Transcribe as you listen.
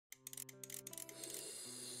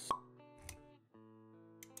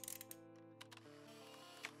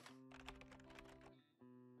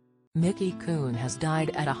Mickey Kuhn has died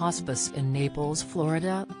at a hospice in Naples,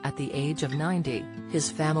 Florida, at the age of 90, his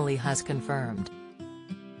family has confirmed.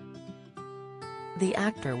 The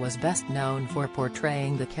actor was best known for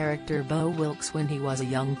portraying the character Bo Wilkes when he was a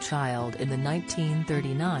young child in the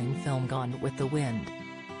 1939 film Gone with the Wind.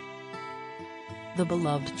 The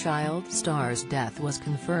beloved child star's death was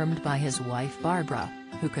confirmed by his wife Barbara,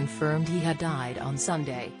 who confirmed he had died on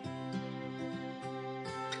Sunday.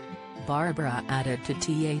 Barbara added to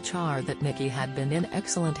THR that Mickey had been in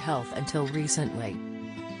excellent health until recently.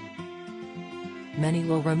 Many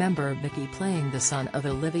will remember Mickey playing the son of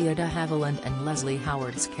Olivia de Havilland and Leslie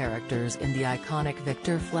Howard's characters in the iconic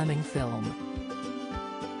Victor Fleming film.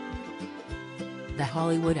 The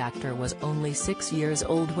Hollywood actor was only 6 years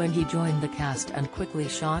old when he joined the cast and quickly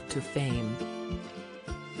shot to fame.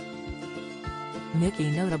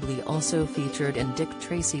 Mickey notably also featured in Dick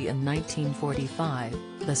Tracy in 1945,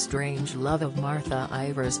 The Strange Love of Martha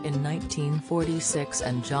Ivers in 1946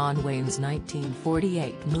 and John Wayne's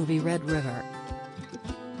 1948 movie Red River.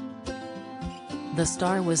 The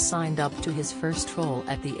star was signed up to his first role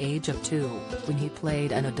at the age of 2, when he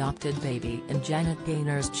played an adopted baby in Janet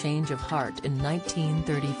Gaynor's Change of Heart in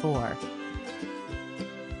 1934.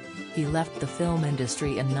 He left the film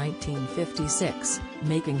industry in 1956,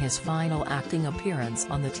 making his final acting appearance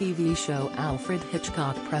on the TV show Alfred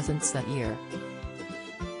Hitchcock Presents that year.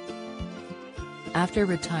 After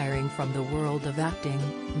retiring from the world of acting,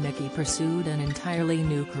 Mickey pursued an entirely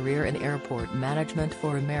new career in airport management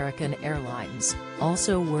for American Airlines,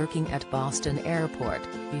 also working at Boston Airport,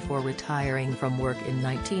 before retiring from work in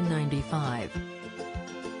 1995.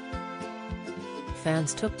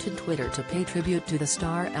 Fans took to Twitter to pay tribute to the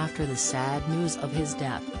star after the sad news of his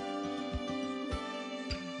death.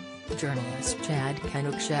 Journalist Chad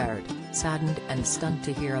Kenook shared, "Saddened and stunned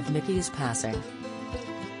to hear of Mickey's passing.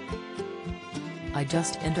 I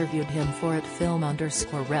just interviewed him for at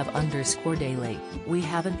film_rev_daily, we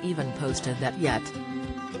haven't even posted that yet.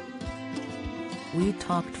 We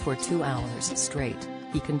talked for 2 hours straight,"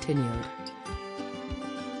 he continued.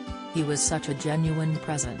 "He was such a genuine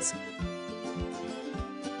presence.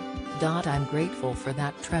 I'm grateful for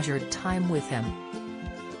that treasured time with him.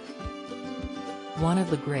 One of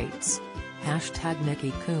the greats.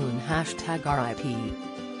 #Mickey Kuhn #RIP.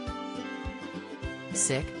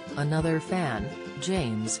 Sick." Another fan,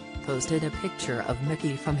 James, posted a picture of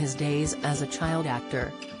Mickey from his days as a child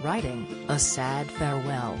actor, writing, "A sad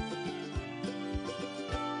farewell."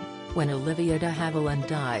 When Olivia de Havilland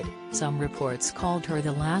died, some reports called her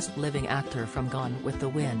the last living actor from Gone with the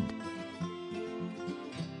Wind.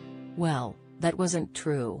 Well, that wasn't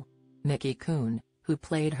true. Mickey Kuhn, who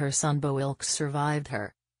played her son Bo Wilkes, survived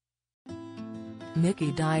her. Mickey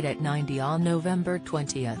died at 90 on November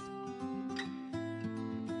 20th.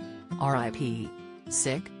 RIP.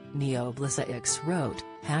 Sick, Neoblissix wrote,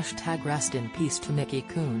 #rest in peace to Mickey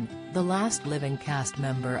Kuhn, the last living cast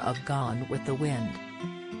member of Gone with the Wind.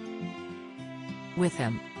 With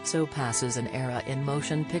him, so passes an era in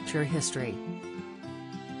motion picture history.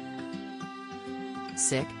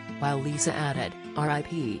 Sick, while Lisa added,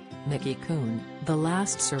 RIP, Mickey Kuhn, the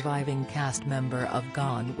last surviving cast member of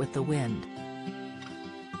Gone with the Wind.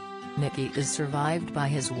 Mickey is survived by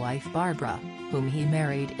his wife Barbara, whom he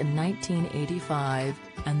married in 1985,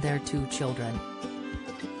 and their 2 children.